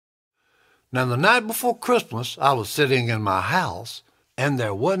Now, the night before Christmas, I was sitting in my house, and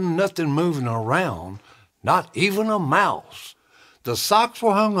there wasn't nothing moving around, not even a mouse. The socks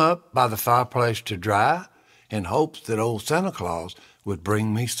were hung up by the fireplace to dry, in hopes that old Santa Claus would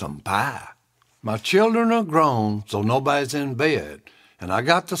bring me some pie. My children are grown, so nobody's in bed, and I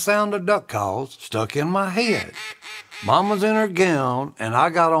got the sound of duck calls stuck in my head. Mama's in her gown, and I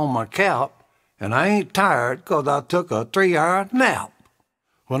got on my couch, and I ain't tired 'cause I took a 3-hour nap.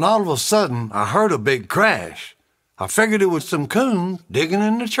 When all of a sudden I heard a big crash. I figured it was some coons digging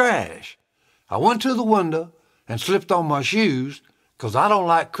in the trash. I went to the window and slipped on my shoes 'cause I don't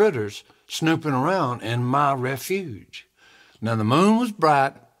like critters snooping around in my refuge. Now the moon was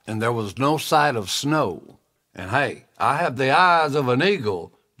bright and there was no sight of snow. And hey, I have the eyes of an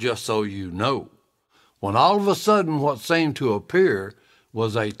eagle, just so you know. When all of a sudden what seemed to appear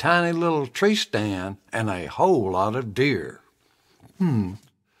was a tiny little tree stand and a whole lot of deer.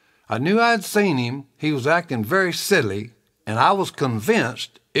 I knew I'd seen him. He was acting very silly, and I was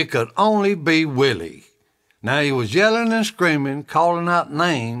convinced it could only be Willie. Now he was yelling and screaming, calling out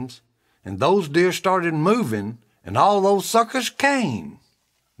names, and those deer started moving, and all those suckers came.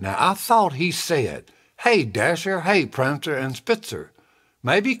 Now I thought he said, "Hey Dasher, hey Prancer and Spitzer,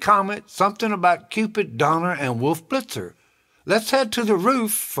 maybe Comet, something about Cupid, Donner, and Wolf Blitzer. Let's head to the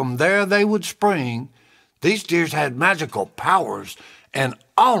roof, from there they would spring. These deers had magical powers, and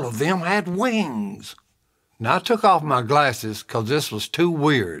all of them had wings." Now I took off my glasses 'cause this was too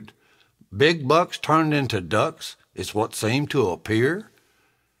weird. Big bucks turned into ducks is what seemed to appear.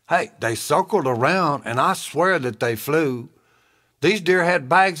 Hey, they circled around, and I swear that they flew. These deer had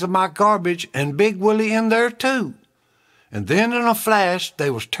bags of my garbage, and Big Willie in there too. And then in a flash, they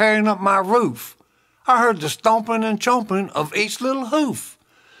was tearing up my roof. I heard the stomping and chomping of each little hoof.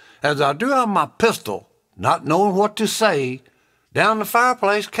 As I drew out my pistol, not knowing what to say, down the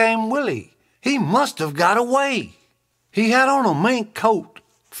fireplace came Willie. He must have got away. He had on a mink coat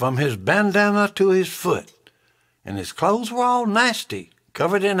from his bandana to his foot, and his clothes were all nasty,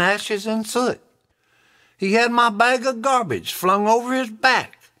 covered in ashes and soot. He had my bag of garbage flung over his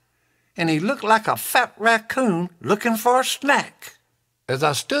back, and he looked like a fat raccoon looking for a snack. As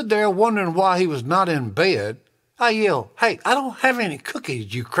I stood there wondering why he was not in bed, I yelled, "Hey, I don't have any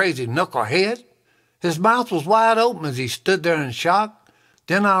cookies, you crazy knucklehead." His mouth was wide open as he stood there in shock.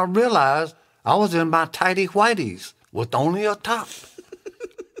 Then I realized I was in my tighty-whities with only a top.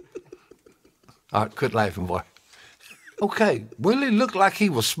 All right, quit laughing, boy. Okay, Willie looked like he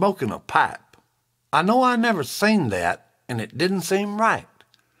was smoking a pipe. I know I never seen that, and it didn't seem right.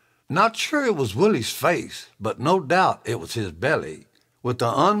 Not sure it was Willie's face, but no doubt it was his belly, with the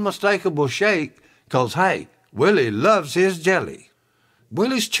unmistakable shake, 'cause hey, Willie loves his jelly.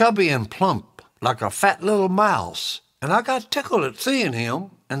 Willie's chubby and plump, like a fat little mouse, and I got tickled at seeing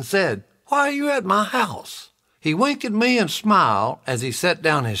him and said, "Why are you at my house?" He winked at me and smiled as he set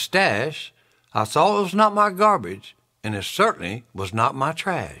down his stash. I saw it was not my garbage, and it certainly was not my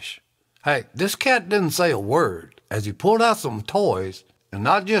trash. Hey, this cat didn't say a word as he pulled out some toys, and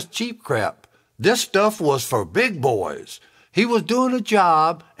not just cheap crap. This stuff was for big boys. He was doing a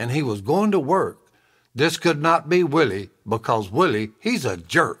job, and he was going to work. This could not be Willie, because Willie, he's a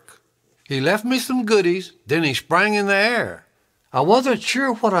jerk. He left me some goodies, then he sprang in the air. I wasn't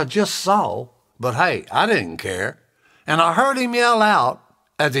sure what I just saw, but hey, I didn't care. And I heard him yell out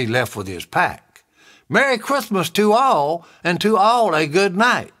as he left with his pack, "Merry Christmas to all, and to all a good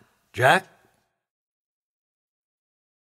night. Jack."